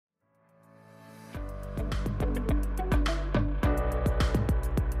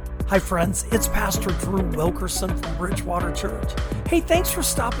Hi friends, it's Pastor Drew Wilkerson from Bridgewater Church. Hey, thanks for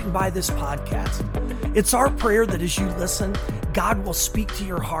stopping by this podcast. It's our prayer that as you listen, God will speak to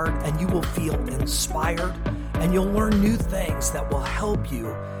your heart and you will feel inspired and you'll learn new things that will help you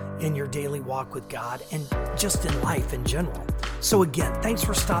in your daily walk with God and just in life in general. So again, thanks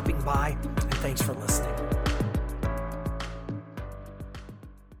for stopping by and thanks for listening.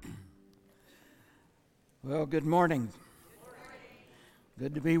 Well, good morning.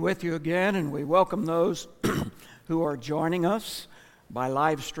 Good to be with you again, and we welcome those who are joining us by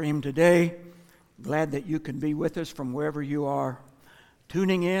live stream today. Glad that you can be with us from wherever you are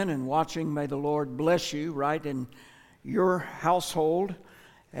tuning in and watching. May the Lord bless you right in your household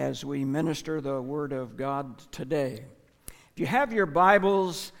as we minister the Word of God today. If you have your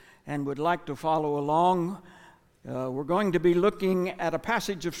Bibles and would like to follow along, we're going to be looking at a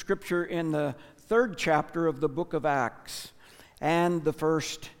passage of Scripture in the 3rd chapter of the book of Acts and the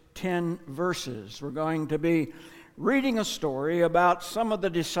first 10 verses. We're going to be reading a story about some of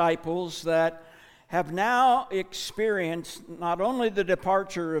the disciples that have now experienced not only the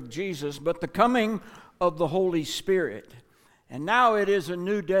departure of Jesus, but the coming of the Holy Spirit. And now it is a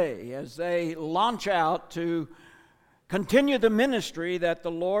new day as they launch out to continue the ministry that the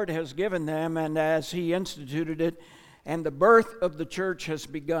Lord has given them and as He instituted it, and the birth of the church has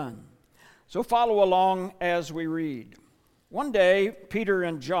begun. So follow along as we read. One day, Peter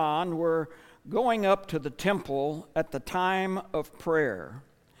and John were going up to the temple at the time of prayer.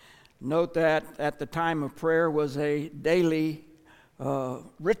 Note that at the time of prayer was a daily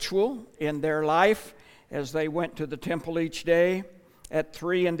ritual in their life as they went to the temple each day at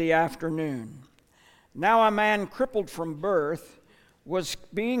 3 p.m. Now a man crippled from birth was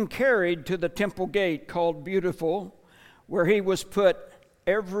being carried to the temple gate called Beautiful, where he was put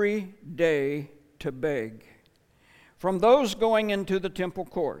every day to beg from those going into the temple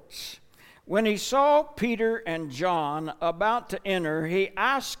courts. When he saw Peter and John about to enter, he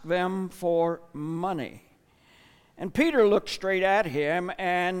asked them for money. And Peter looked straight at him,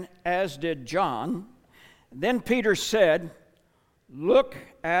 and as did John. Then Peter said, "Look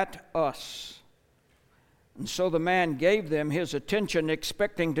at us." And so the man gave them his attention,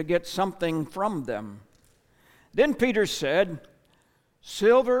 expecting to get something from them. Then Peter said,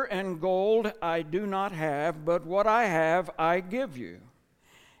 "Silver and gold I do not have, but what I have I give you.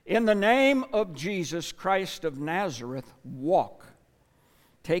 In the name of Jesus Christ of Nazareth, walk."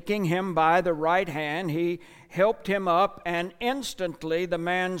 Taking him by the right hand, he helped him up, and instantly the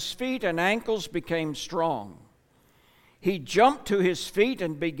man's feet and ankles became strong. He jumped to his feet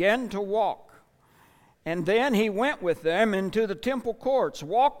and began to walk. And then he went with them into the temple courts,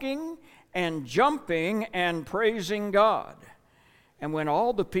 walking and jumping and praising God. And when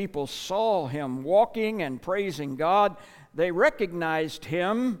all the people saw him walking and praising God, they recognized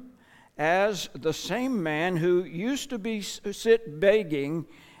him as the same man who used to sit begging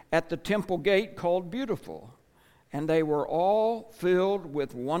at the temple gate called Beautiful. And they were all filled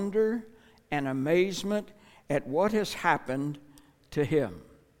with wonder and amazement at what has happened to him.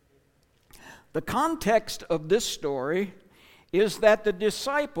 The context of this story is that the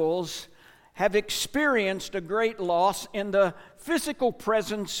disciples have experienced a great loss in the physical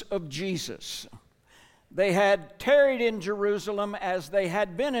presence of Jesus. They had tarried in Jerusalem as they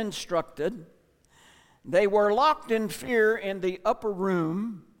had been instructed. They were locked in fear in the upper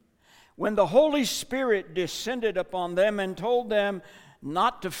room when the Holy Spirit descended upon them and told them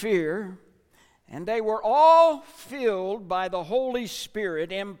not to fear. And they were all filled by the Holy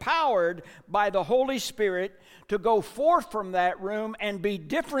Spirit, empowered by the Holy Spirit to go forth from that room and be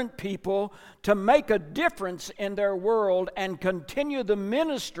different people, to make a difference in their world and continue the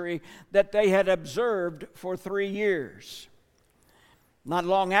ministry that they had observed for 3 years. Not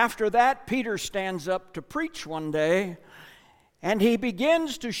long after that, Peter stands up to preach one day, and he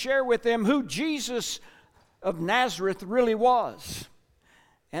begins to share with them who Jesus of Nazareth really was,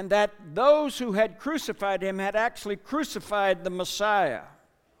 and that those who had crucified him had actually crucified the Messiah.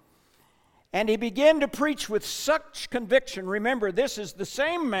 And he began to preach with such conviction. Remember, this is the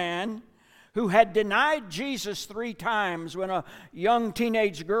same man who had denied Jesus 3 times when a young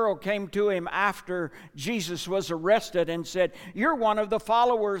teenage girl came to him after Jesus was arrested and said, "You're one of the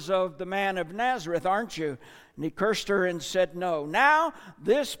followers of the man of Nazareth, aren't you?" And he cursed her and said no. Now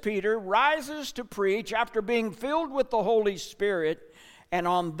this Peter rises to preach after being filled with the Holy Spirit. And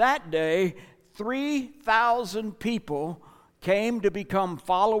on that day, 3,000 people came to become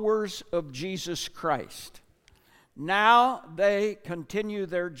followers of Jesus Christ. Now they continue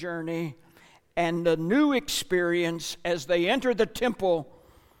their journey and a new experience as they enter the temple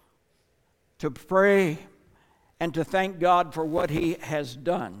to pray and to thank God for what He has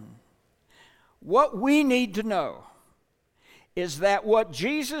done. What we need to know is that what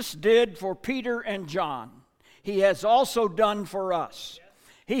Jesus did for Peter and John, He has also done for us.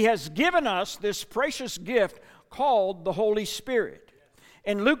 He has given us this precious gift called the Holy Spirit.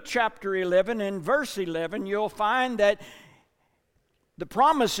 In Luke chapter 11, in verse 11, you'll find that the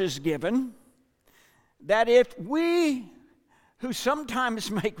promise is given that if we, who sometimes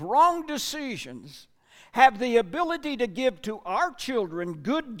make wrong decisions, have the ability to give to our children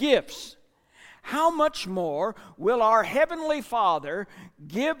good gifts, how much more will our Heavenly Father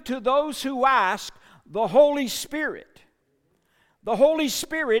give to those who ask the Holy Spirit? The Holy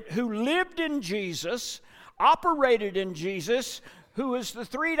Spirit who lived in Jesus, operated in Jesus, who is the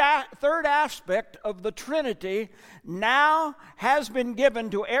third aspect of the Trinity, now has been given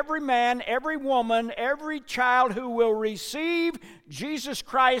to every man, every woman, every child who will receive Jesus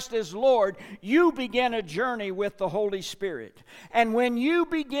Christ as Lord. You begin a journey with the Holy Spirit. And when you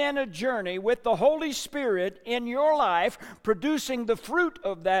begin a journey with the Holy Spirit in your life, producing the fruit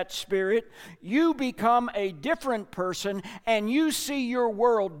of that Spirit, you become a different person, and you see your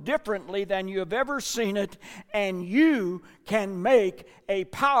world differently than you have ever seen it, and you can make a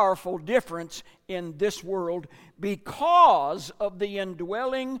powerful difference in this world because of the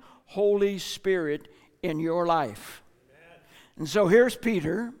indwelling Holy Spirit in your life. Amen. And so here's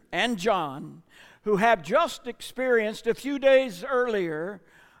Peter and John, who have just experienced a few days earlier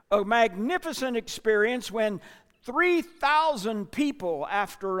a magnificent experience when 3,000 people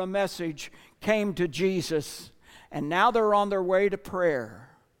after a message came to Jesus, and now they're on their way to prayer.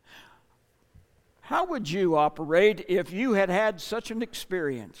 How would you operate if you had had such an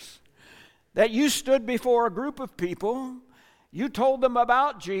experience that you stood before a group of people, you told them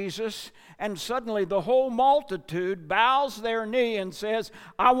about Jesus, and suddenly the whole multitude bows their knee and says,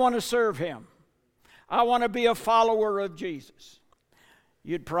 I want to serve Him. I want to be a follower of Jesus.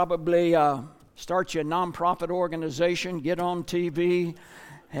 You'd probably start your nonprofit organization, get on TV,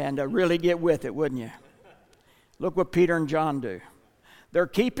 and really get with it, wouldn't you? Look what Peter and John do. They're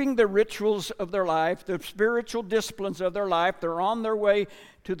keeping the rituals of their life, the spiritual disciplines of their life. They're on their way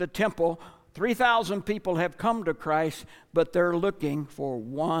to the temple. 3,000 people have come to Christ, but they're looking for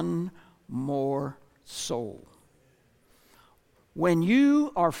one more soul. When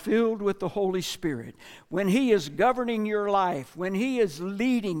you are filled with the Holy Spirit, when He is governing your life, when He is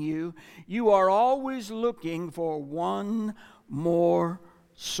leading you, you are always looking for one more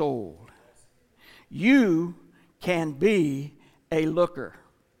soul. You can be a looker.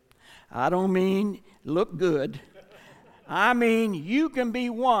 I don't mean look good. I mean you can be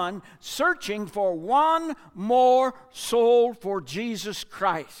one searching for one more soul for Jesus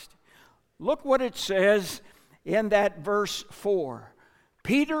Christ. Look what it says in that verse 4.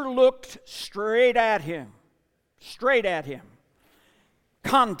 Peter looked straight at Him. Straight at Him.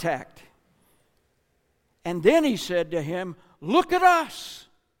 Contact. And then he said to him, look at us.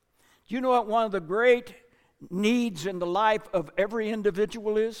 Do you know what one of the great needs in the life of every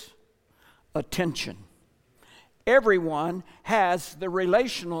individual is? Attention. Everyone has the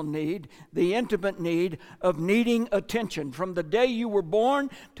relational need, the intimate need of needing attention. From the day you were born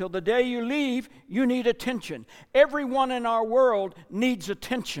till the day you leave, you need attention. Everyone in our world needs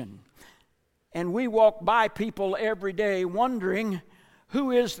attention. And we walk by people every day wondering,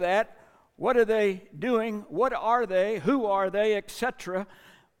 who is that? What are they doing? What are they? Who are they? Etc.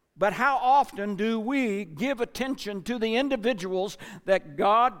 But how often do we give attention to the individuals that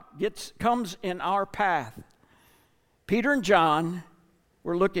God comes in our path? Peter and John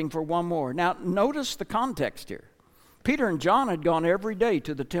were looking for one more. Now, notice the context here. Peter and John had gone every day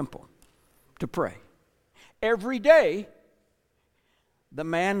to the temple to pray. Every day, the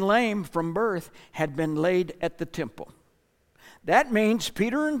man lame from birth had been laid at the temple. That means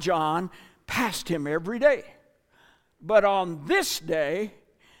Peter and John passed him every day. But on this day,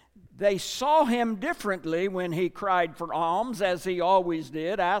 they saw him differently when he cried for alms, as he always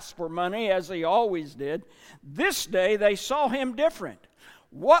did, asked for money, as he always did. This day, they saw him different.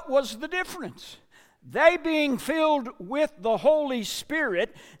 What was the difference? They, being filled with the Holy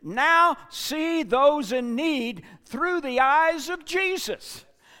Spirit, now see those in need through the eyes of Jesus.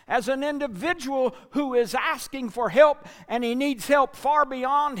 As an individual who is asking for help, and he needs help far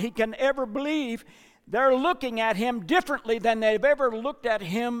beyond he can ever believe, they're looking at him differently than they've ever looked at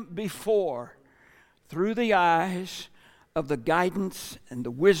him before, through the eyes of the guidance and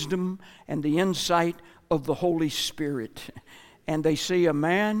the wisdom and the insight of the Holy Spirit. And they see a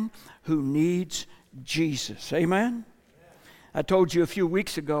man who needs Jesus. Amen? I told you a few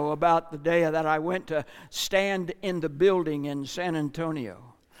weeks ago about the day that I went to stand in the building in San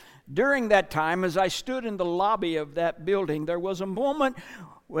Antonio. During that time, as I stood in the lobby of that building, there was a moment,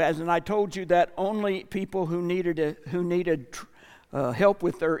 and I told you that only people who needed help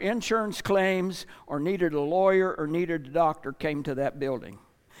with their insurance claims or needed a lawyer or needed a doctor came to that building.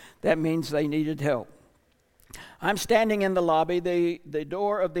 That means they needed help. I'm standing in the lobby. The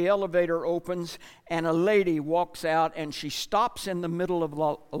door of the elevator opens, and a lady walks out, and she stops in the middle of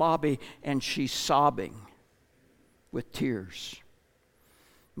the lobby, and she's sobbing with tears.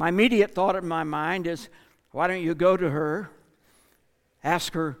 My immediate thought in my mind is, why don't you go to her,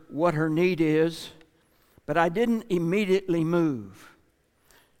 ask her what her need is? But I didn't immediately move.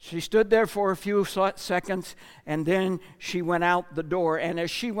 She stood there for a few seconds, and then she went out the door. And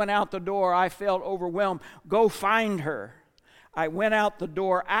as she went out the door, I felt overwhelmed. Go find her. I went out the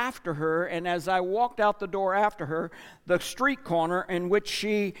door after her, and as I walked out the door after her, the street corner in which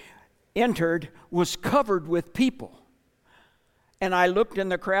she entered was covered with people. And I looked in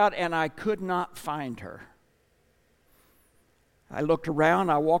the crowd, and I could not find her. I looked around.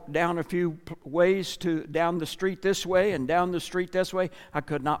 I walked down a few ways down the street this way and down the street this way. I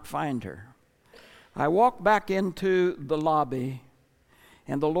could not find her. I walked back into the lobby,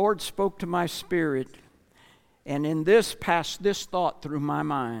 and the Lord spoke to my spirit, and in this passed this thought through my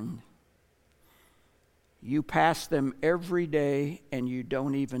mind. You pass them every day, and you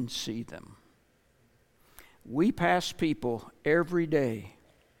don't even see them. We pass people every day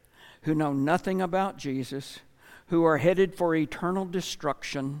who know nothing about Jesus, who are headed for eternal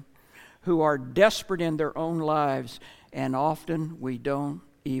destruction, who are desperate in their own lives, and often we don't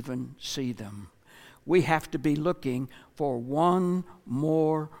even see them. We have to be looking for one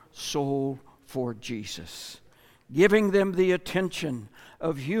more soul for Jesus, giving them the attention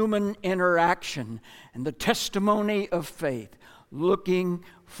of human interaction and the testimony of faith, looking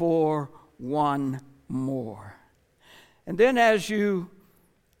for one more. And then as you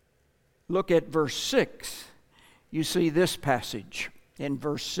look at verse 6, you see this passage in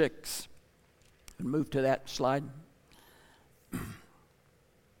verse 6. And move to that slide.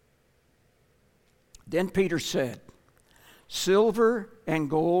 Then Peter said, Silver and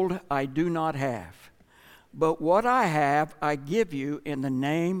gold I do not have, but what I have I give you in the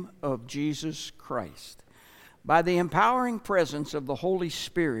name of Jesus Christ. By the empowering presence of the Holy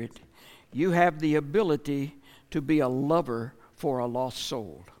Spirit, you have the ability to be a lover for a lost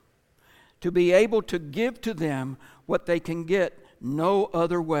soul, to be able to give to them what they can get no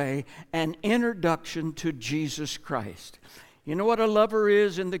other way, an introduction to Jesus Christ. You know what a lover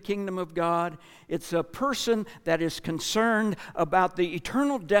is in the kingdom of God? It's a person that is concerned about the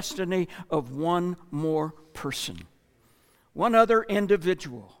eternal destiny of one more person, one other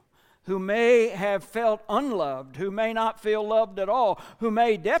individual who may have felt unloved, who may not feel loved at all, who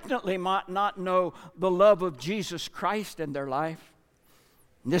may definitely not know the love of Jesus Christ in their life.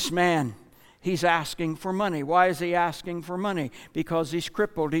 This man, he's asking for money. Why is he asking for money? Because he's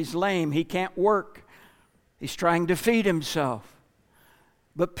crippled, he's lame, he can't work. He's trying to feed himself.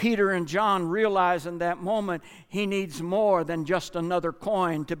 But Peter and John realize in that moment he needs more than just another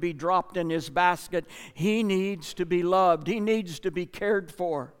coin to be dropped in his basket. He needs to be loved. He needs to be cared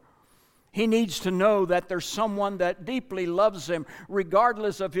for. He needs to know that there's someone that deeply loves him,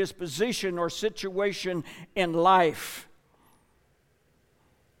 regardless of his position or situation in life.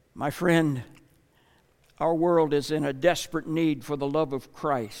 My friend, our world is in a desperate need for the love of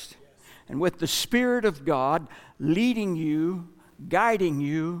Christ. And with the Spirit of God leading you, guiding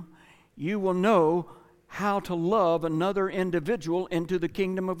you, you will know how to love another individual into the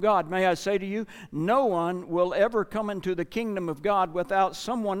kingdom of God. May I say to you, no one will ever come into the kingdom of God without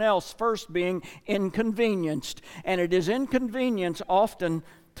someone else first being inconvenienced. And it is inconvenience often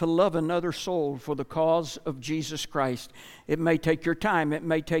to love another soul for the cause of Jesus Christ. It may take your time, it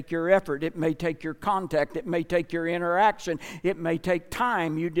may take your effort, it may take your contact, it may take your interaction, it may take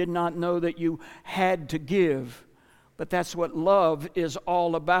time you did not know that you had to give. But that's what love is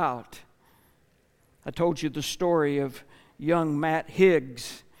all about. I told you the story of young Matt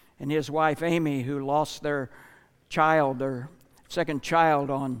Higgs and his wife Amy, who lost their child, their second child,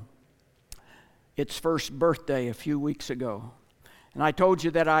 on its first birthday a few weeks ago. And I told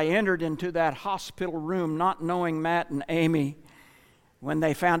you that I entered into that hospital room not knowing Matt and Amy when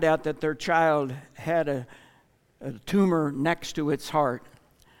they found out that their child had a tumor next to its heart.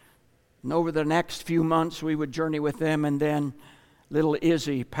 And over the next few months we would journey with them, and then little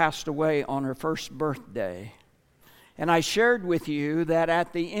Izzy passed away on her first birthday. And I shared with you that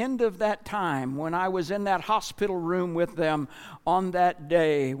at the end of that time, when I was in that hospital room with them on that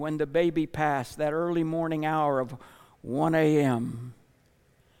day when the baby passed, that early morning hour of 1 a.m.,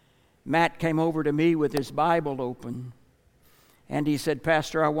 Matt came over to me with his Bible open, And he said,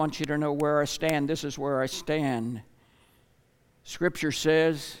 Pastor, I want you to know where I stand. This is where I stand. Scripture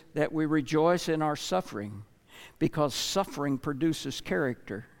says that we rejoice in our suffering because suffering produces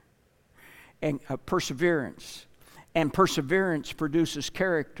character and perseverance. And perseverance produces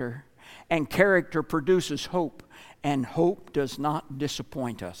character. And character produces hope. And hope does not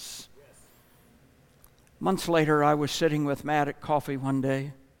disappoint us. Months later, I was sitting with Matt at coffee one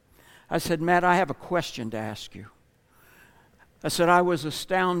day. I said, Matt, I have a question to ask you. I said, I was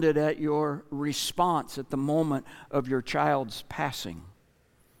astounded at your response at the moment of your child's passing.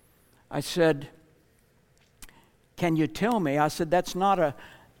 I said, can you tell me? I said, that's not a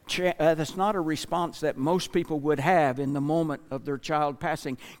response that most people would have in the moment of their child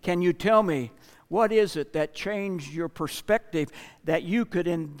passing. Can you tell me, what is it that changed your perspective that you could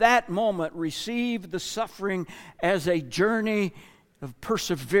in that moment receive the suffering as a journey of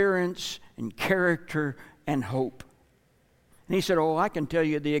perseverance and character and hope? And he said, oh, I can tell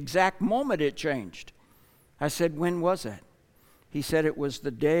you the exact moment it changed. I said, when was that? He said, it was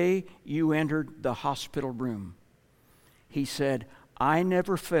the day you entered the hospital room. He said, I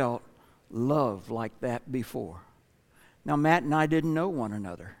never felt love like that before. Now, Matt and I didn't know one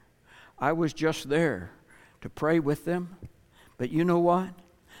another. I was just there to pray with them. But you know what?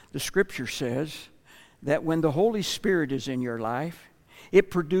 The Scripture says that when the Holy Spirit is in your life,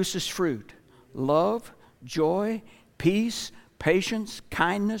 it produces fruit: love, joy, peace, patience,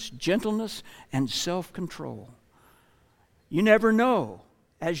 kindness, gentleness, and self-control. You never know,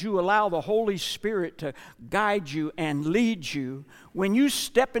 as you allow the Holy Spirit to guide you and lead you, when you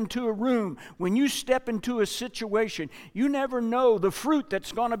step into a room, when you step into a situation, you never know the fruit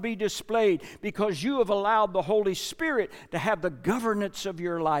that's going to be displayed because you have allowed the Holy Spirit to have the governance of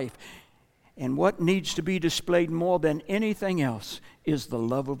your life. And what needs to be displayed more than anything else is the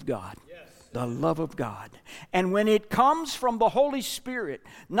love of God. The love of God. And when it comes from the Holy Spirit,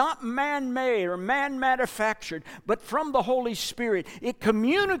 not man-made or man-manufactured, but from the Holy Spirit, it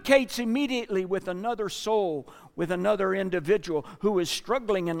communicates immediately with another soul, with another individual who is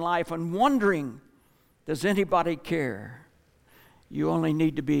struggling in life and wondering, does anybody care? You only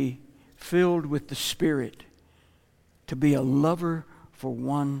need to be filled with the Spirit to be a lover for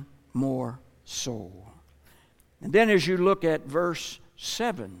one more soul. And then as you look at verse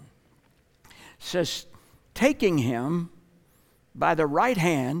 7, says, taking him by the right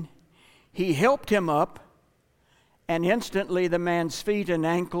hand, he helped him up, and instantly the man's feet and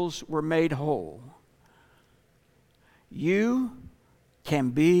ankles were made whole. You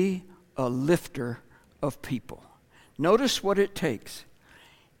can be a lifter of people. Notice what it takes.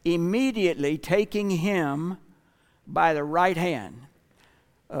 Immediately taking him by the right hand.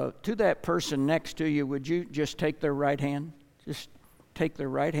 To that person next to you, would you just take their right hand? Just take their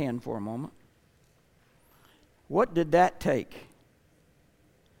right hand for a moment. What did that take?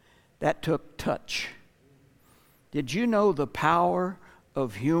 That took touch. Did you know the power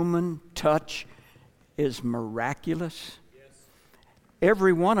of human touch is miraculous? Yes.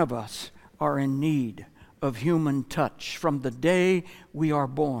 Every one of us are in need of human touch from the day we are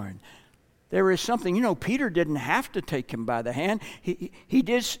born. There is something, Peter didn't have to take him by the hand. He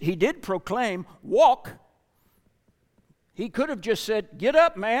did proclaim, walk. He could have just said, get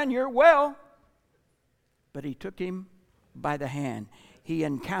up, man, you're well. But he took him by the hand. He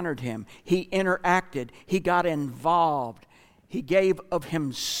encountered him. He interacted. He got involved. He gave of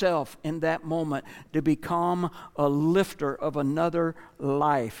himself in that moment to become a lifter of another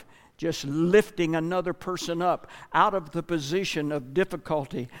life. Just lifting another person up out of the position of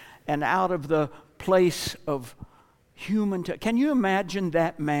difficulty and out of the place of human. Can you imagine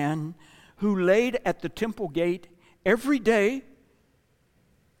that man who laid at the temple gate every day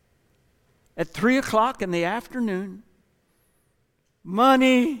at 3 o'clock in the afternoon?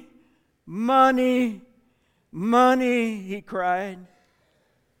 Money, money, money, he cried.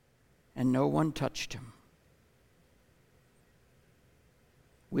 And no one touched him.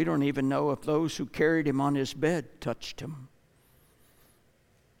 We don't even know if those who carried him on his bed touched him.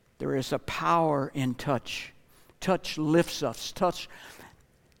 There is a power in touch. Touch lifts us. Touch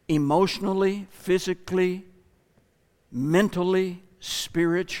emotionally, physically, mentally,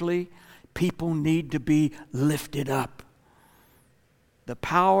 spiritually. People need to be lifted up. The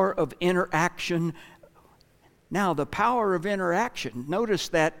power of interaction. Now, the power of interaction. Notice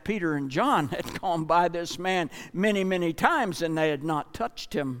that Peter and John had gone by this man many, many times and they had not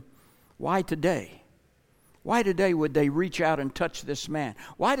touched him. Why today? Why today would they reach out and touch this man?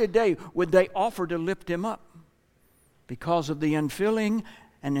 Why today would they offer to lift him up? Because of the infilling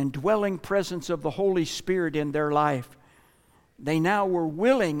and indwelling presence of the Holy Spirit in their life. They now were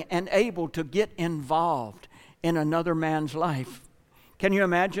willing and able to get involved in another man's life. Can you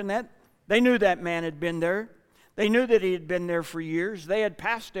imagine that? They knew that man had been there. They knew that he had been there for years. They had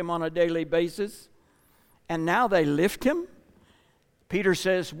passed him on a daily basis. And now they lift him. Peter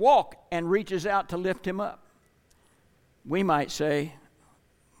says, walk, and reaches out to lift him up. We might say,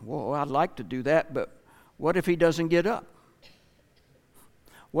 well, I'd like to do that, but what if he doesn't get up?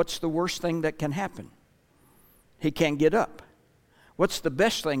 What's the worst thing that can happen? He can't get up. What's the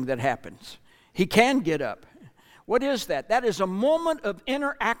best thing that happens? He can get up. What is that? That is a moment of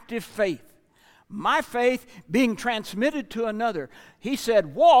interactive faith. My faith being transmitted to another. He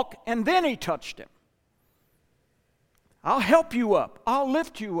said, walk, and then he touched him. I'll help you up. I'll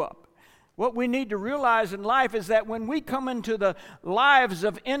lift you up. What we need to realize in life is that when we come into the lives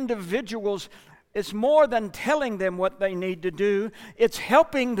of individuals, it's more than telling them what they need to do. It's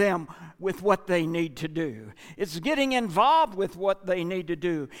helping them with what they need to do. It's getting involved with what they need to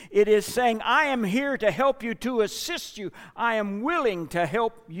do. It is saying, I am here to help you, to assist you. I am willing to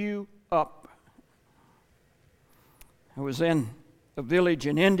help you up. I was in a village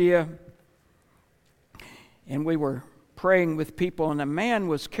in India, and we were praying with people, and a man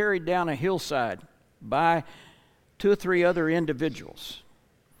was carried down a hillside by 2 or 3 other individuals.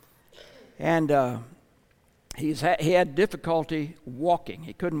 And he had difficulty walking.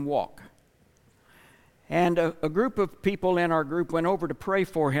 He couldn't walk. And a group of people in our group went over to pray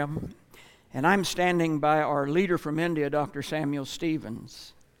for him. And I'm standing by our leader from India, Dr. Samuel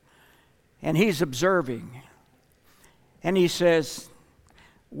Stevens. And he's observing. And he says,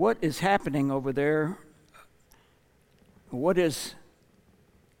 what is happening over there? What is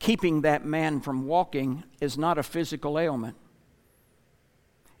keeping that man from walking is not a physical ailment.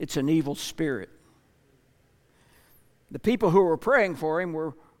 It's an evil spirit. The people who were praying for him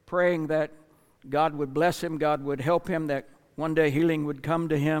were praying that God would bless him, God would help him, that one day healing would come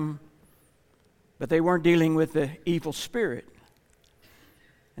to him. But they weren't dealing with the evil spirit.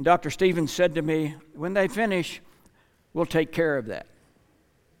 And Dr. Stevens said to me, when they finish, we'll take care of that.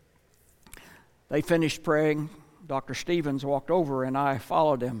 They finished praying. Dr. Stevens walked over and I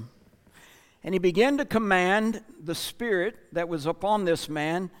followed him. And he began to command the spirit that was upon this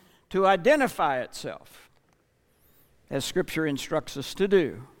man to identify itself, as Scripture instructs us to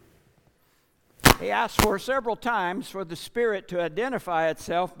do. He asked for several times for the spirit to identify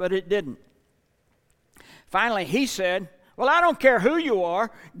itself, but it didn't. Finally, he said, well, I don't care who you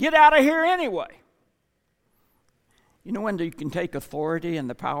are, get out of here anyway. You know when you can take authority and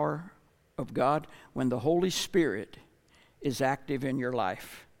the power of God? When the Holy Spirit is active in your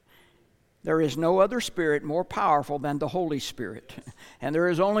life. There is no other spirit more powerful than the Holy Spirit. And there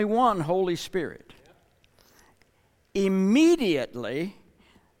is only one Holy Spirit. Immediately,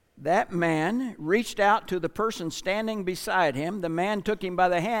 that man reached out to the person standing beside him. The man took him by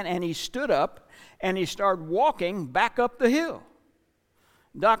the hand and he stood up and he started walking back up the hill.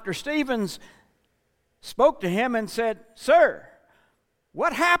 Dr. Stevens spoke to him and said, sir,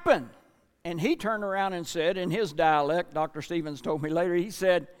 what happened? And he turned around and said, in his dialect, Dr. Stevens told me later, he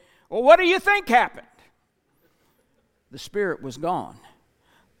said, well, what do you think happened? The spirit was gone.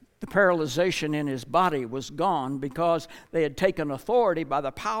 The paralyzation in his body was gone because they had taken authority by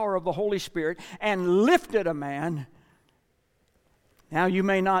the power of the Holy Spirit and lifted a man. Now, you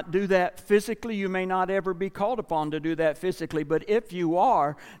may not do that physically. You may not ever be called upon to do that physically. But if you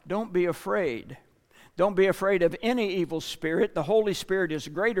are, don't be afraid. Don't be afraid of any evil spirit. The Holy Spirit is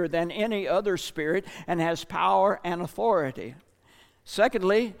greater than any other spirit and has power and authority.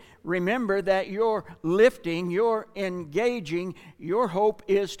 Secondly, remember that you're lifting, you're engaging, your hope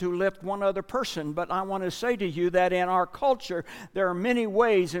is to lift one other person. But I want to say to you that in our culture, there are many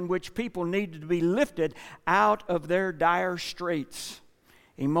ways in which people need to be lifted out of their dire straits.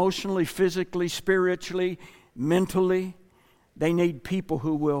 Emotionally, physically, spiritually, mentally. They need people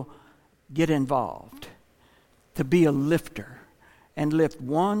who will get involved to be a lifter and lift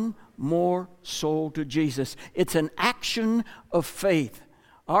one more soul to Jesus. It's an action of faith.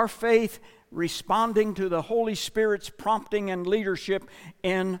 Our faith responding to the Holy Spirit's prompting and leadership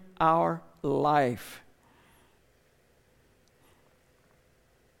in our life.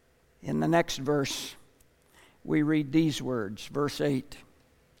 In the next verse, we read these words, verse 8.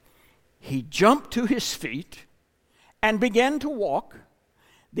 He jumped to his feet and began to walk.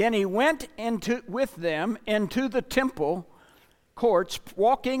 Then he went with them into the temple courts,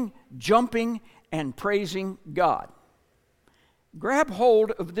 walking, jumping, and praising God. Grab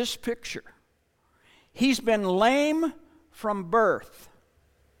hold of this picture. He's been lame from birth.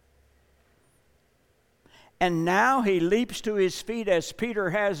 And now he leaps to his feet as Peter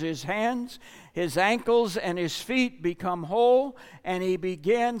has his hands. His ankles and his feet become whole, and he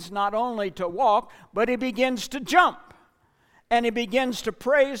begins not only to walk, but he begins to jump. And he begins to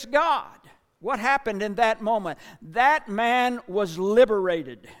praise God. What happened in that moment? That man was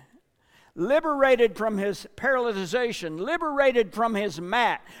liberated. Liberated from his paralyzation, liberated from his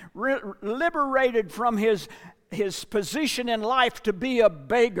mat, liberated from his position in life to be a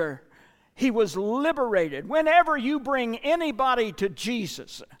beggar. He was liberated. Whenever you bring anybody to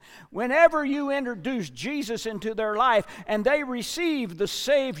Jesus, whenever you introduce Jesus into their life and they receive the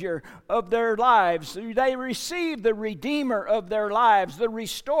Savior of their lives, they receive the Redeemer of their lives, the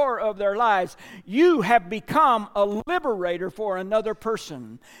Restorer of their lives, you have become a liberator for another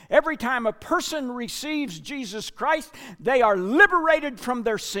person. Every time a person receives Jesus Christ, they are liberated from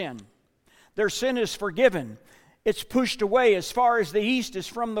their sin. Their sin is forgiven. It's pushed away as far as the east is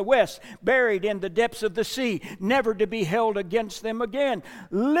from the west, buried in the depths of the sea, never to be held against them again.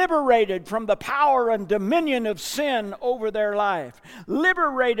 Liberated from the power and dominion of sin over their life.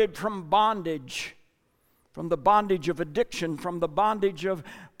 Liberated from bondage, from the bondage of addiction, from the bondage of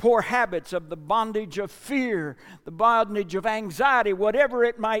poor habits, of the bondage of fear, the bondage of anxiety, whatever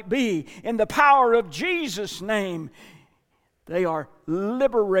it might be. In the power of Jesus' name, they are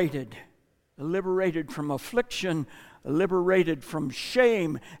liberated. Liberated from affliction, liberated from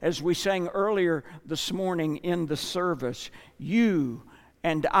shame, as we sang earlier this morning in the service. You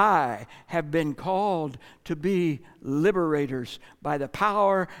and I have been called to be liberators by the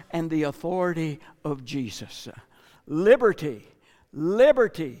power and the authority of Jesus. Liberty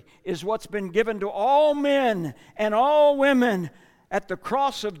is what's been given to all men and all women at the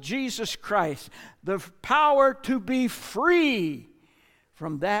cross of Jesus Christ. The power to be free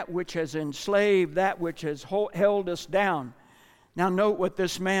from that which has enslaved, that which has held us down. Now note what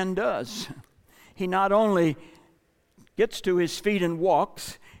this man does. He not only gets to his feet and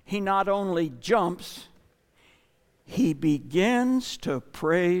walks, he not only jumps, he begins to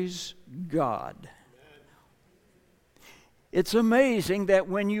praise God. It's amazing that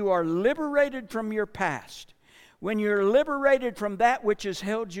when you are liberated from your past, when you're liberated from that which has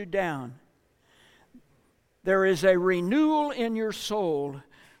held you down, there is a renewal in your soul.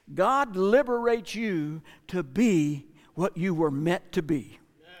 God liberates you to be what you were meant to be.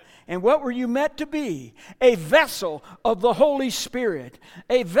 And what were you meant to be? A vessel of the Holy Spirit.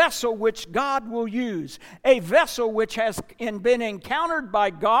 A vessel which God will use. A vessel which has been encountered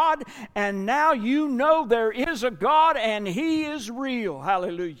by God. And now you know there is a God and He is real.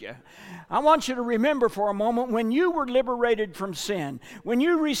 Hallelujah. I want you to remember for a moment when you were liberated from sin, when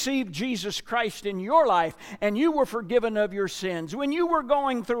you received Jesus Christ in your life and you were forgiven of your sins, when you were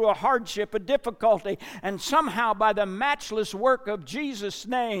going through a hardship, a difficulty, and somehow by the matchless work of Jesus'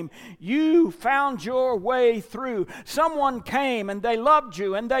 name, you found your way through. Someone came and they loved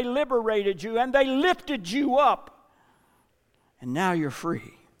you and they liberated you and they lifted you up. And now you're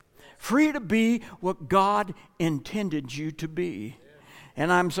free. Free to be what God intended you to be. And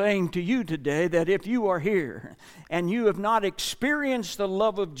I'm saying to you today that if you are here and you have not experienced the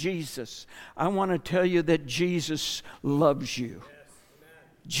love of Jesus, I want to tell you that Jesus loves you.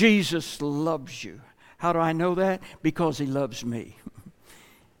 Yes, Jesus loves you. How do I know that? Because He loves me.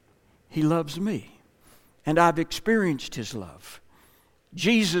 He loves me. And I've experienced His love.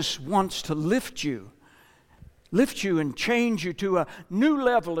 Jesus wants to lift you and change you to a new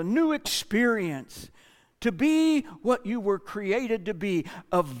level, a new experience. To be what you were created to be,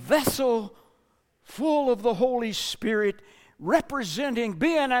 a vessel full of the Holy Spirit, representing,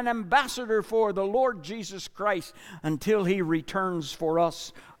 being an ambassador for the Lord Jesus Christ until He returns for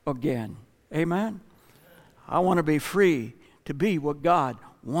us again. Amen? I want to be free to be what God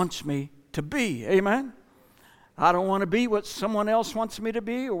wants me to be. Amen? I don't want to be what someone else wants me to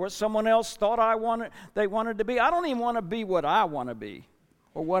be or what someone else thought they wanted to be. I don't even want to be what I want to be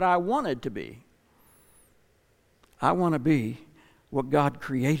or what I wanted to be. I want to be what God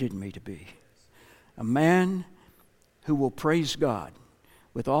created me to be. A man who will praise God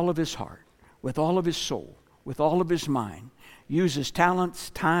with all of his heart, with all of his soul, with all of his mind, use his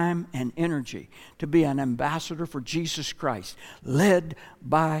talents, time, and energy to be an ambassador for Jesus Christ, led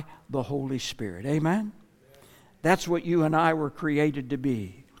by the Holy Spirit. Amen? That's what you and I were created to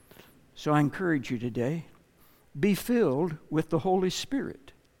be. So I encourage you today, be filled with the Holy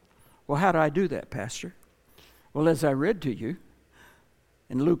Spirit. Well, how do I do that, Pastor? Well, as I read to you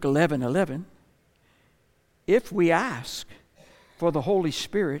in Luke 11:11, if we ask for the Holy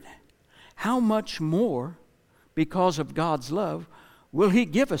Spirit, how much more, because of God's love, will He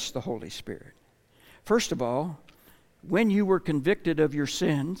give us the Holy Spirit? First of all, when you were convicted of your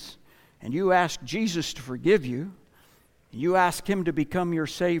sins and you ask Jesus to forgive you, you ask Him to become your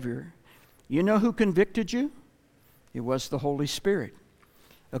Savior, you know who convicted you? It was the Holy Spirit.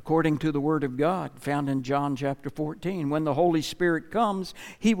 According to the Word of God, found in John chapter 14, when the Holy Spirit comes,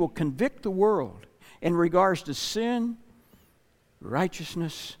 He will convict the world in regards to sin,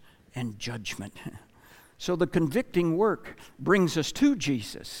 righteousness, and judgment. So the convicting work brings us to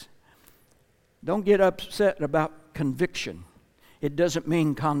Jesus. Don't get upset about conviction. It doesn't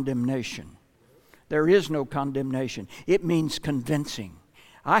mean condemnation. There is no condemnation. It means convincing.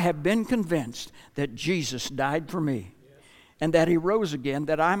 I have been convinced that Jesus died for me and that He rose again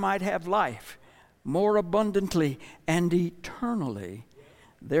that I might have life more abundantly and eternally.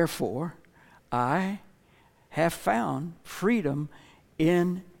 Therefore, I have found freedom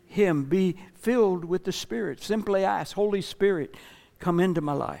in Him. Be filled with the Spirit. Simply ask, Holy Spirit, come into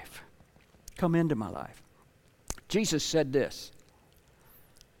my life. Come into my life. Jesus said this,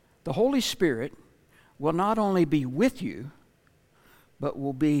 the Holy Spirit will not only be with you, but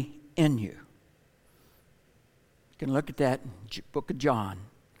will be in you. You can look at that in book of John.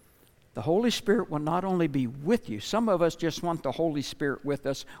 The Holy Spirit will not only be with you. Some of us just want the Holy Spirit with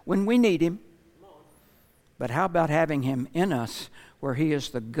us when we need Him. But how about having Him in us where He is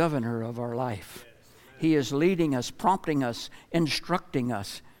the governor of our life? He is leading us, prompting us, instructing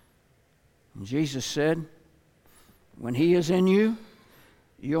us. And Jesus said, when He is in you,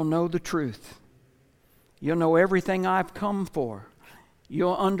 you'll know the truth. You'll know everything I've come for.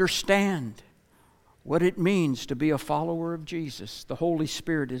 You'll understand what it means to be a follower of Jesus. The Holy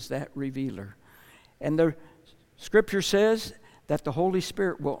Spirit is that revealer. And the Scripture says that the Holy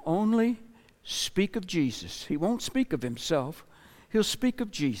Spirit will only speak of Jesus. He won't speak of Himself. He'll speak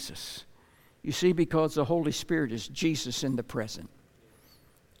of Jesus. You see, because the Holy Spirit is Jesus in the present.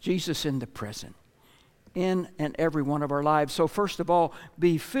 Jesus in the present. In and every one of our lives. So first of all,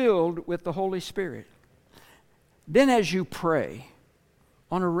 be filled with the Holy Spirit. Then as you pray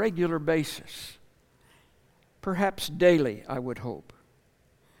on a regular basis, perhaps daily, I would hope,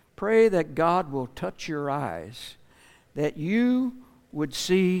 pray that God will touch your eyes, that you would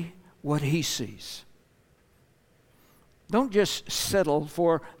see what He sees. Don't just settle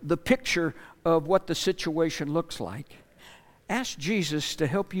for the picture of what the situation looks like. Ask Jesus to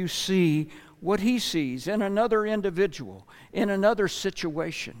help you see what He sees in another individual, in another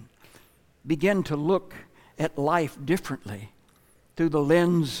situation. Begin to look at life differently through the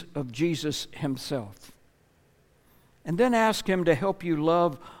lens of Jesus Himself. And then ask Him to help you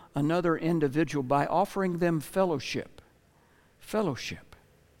love another individual by offering them fellowship,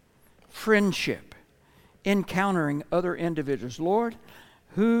 friendship, encountering other individuals. Lord,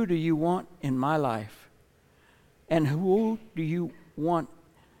 who do you want in my life? And who do you want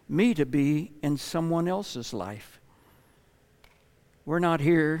me to be in someone else's life? We're not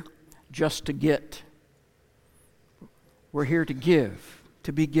here just to get. We're here to give,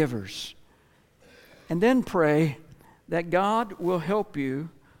 to be givers. And then pray that God will help you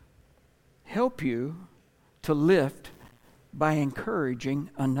to lift by encouraging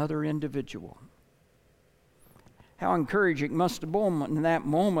another individual. How encouraging must have been in that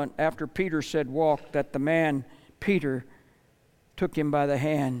moment after Peter said walk, that the man, Peter, took him by the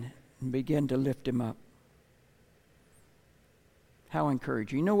hand and began to lift him up. How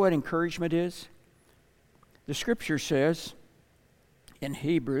encouraging. You know what encouragement is? The Scripture says in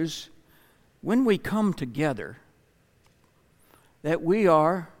Hebrews, when we come together, that we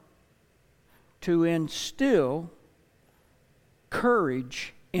are to instill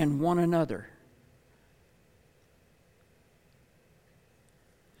courage in one another.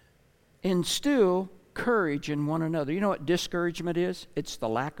 Instill courage in one another. You know what discouragement is? It's the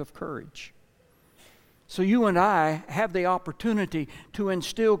lack of courage. So you and I have the opportunity to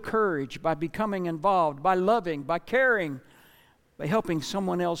instill courage by becoming involved, by loving, by caring, by helping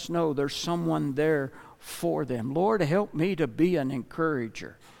someone else know there's someone there for them. Lord, help me to be an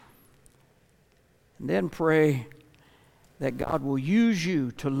encourager. And then pray that God will use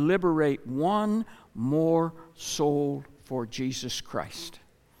you to liberate one more soul for Jesus Christ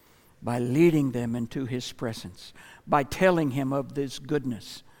by leading them into His presence, by telling Him of this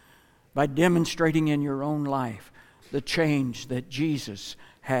goodness, by demonstrating in your own life the change that Jesus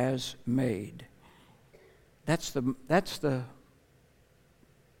has made. That's the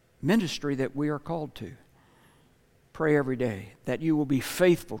ministry that we are called to. Pray every day that you will be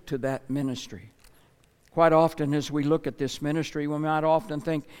faithful to that ministry. Quite often as we look at this ministry, we might often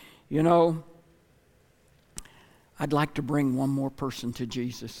think, you know, I'd like to bring one more person to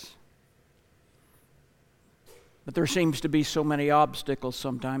Jesus. But there seems to be so many obstacles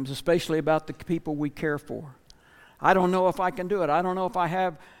sometimes, especially about the people we care for. I don't know if I can do it. I don't know if I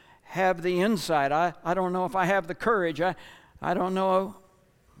have the insight. I don't know if I have the courage. I don't know.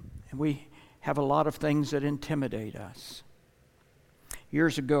 And we have a lot of things that intimidate us.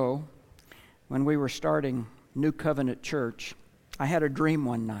 Years ago, when we were starting New Covenant Church, I had a dream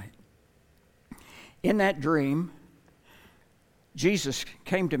one night. In that dream, Jesus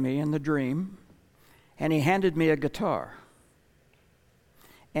came to me in the dream, and he handed me a guitar.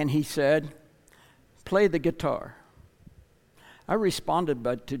 And he said, "Play the guitar." I responded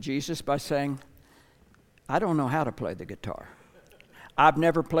to Jesus by saying, "I don't know how to play the guitar. I've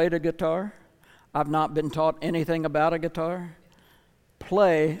never played a guitar. I've not been taught anything about a guitar.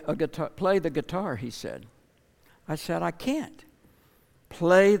 Play the guitar," he said. I said, "I can't.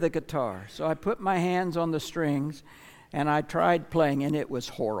 Play the guitar." So I put my hands on the strings and I tried playing, and it was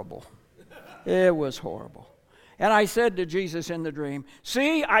horrible. It was horrible. And I said to Jesus in the dream,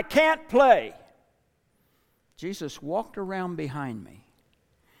 "See, I can't play." Jesus walked around behind me.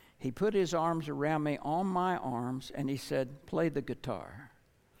 He put his arms around me on my arms, and he said, "Play the guitar."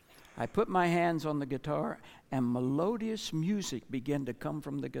 I put my hands on the guitar, and melodious music began to come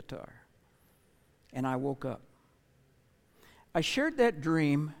from the guitar. And I woke up. I shared that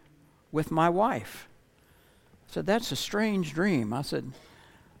dream with my wife. I said, "That's a strange dream." I said,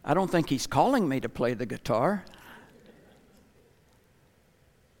 "I don't think he's calling me to play the guitar."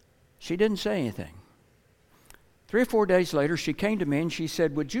 She didn't say anything. 3 or 4 days later, she came to me and she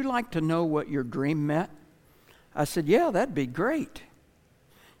said, "Would you like to know what your dream meant?" I said, "Yeah, that'd be great."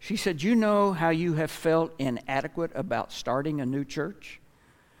 She said, "You know how you have felt inadequate about starting a new church?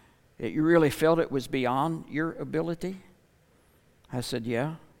 That you really felt it was beyond your ability?" I said,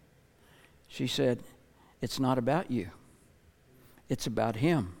 "Yeah." She said, "It's not about you. It's about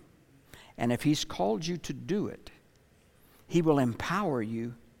him. And if he's called you to do it, he will empower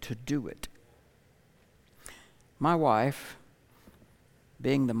you to do it." My wife,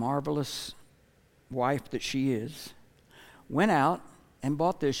 being the marvelous wife that she is, went out and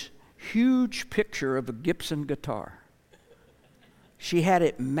bought this huge picture of a Gibson guitar. She had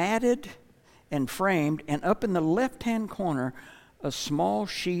it matted and framed, and up in the left-hand corner, a small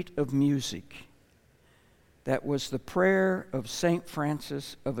sheet of music. That was the prayer of St.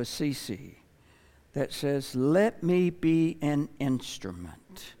 Francis of Assisi that says, "Let me be an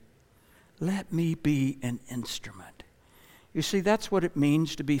instrument. Let me be an instrument." You see, that's what it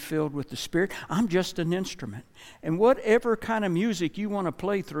means to be filled with the Spirit. I'm just an instrument. And whatever kind of music you want to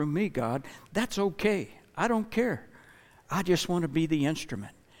play through me, God, that's okay. I don't care. I just want to be the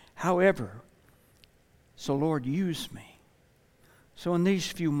instrument. However, so Lord, use me. So in these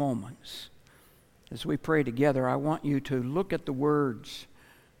few moments, as we pray together, I want you to look at the words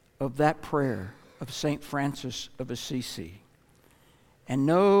of that prayer of St. Francis of Assisi. And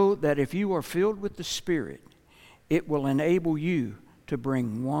know that if you are filled with the Spirit, it will enable you to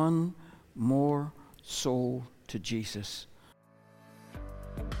bring one more soul to Jesus.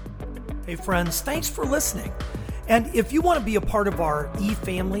 Hey friends, thanks for listening. And if you want to be a part of our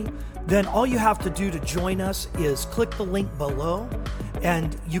e-family, then all you have to do to join us is click the link below,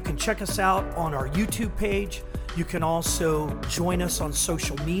 and you can check us out on our YouTube page. You can also join us on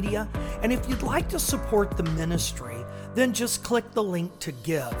social media. And if you'd like to support the ministry, then just click the link to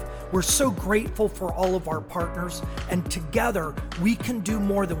give. We're so grateful for all of our partners, and together we can do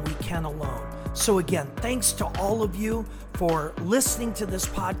more than we can alone. So again, thanks to all of you for listening to this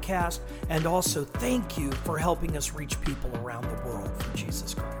podcast, and also thank you for helping us reach people around the world for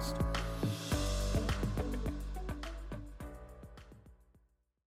Jesus Christ.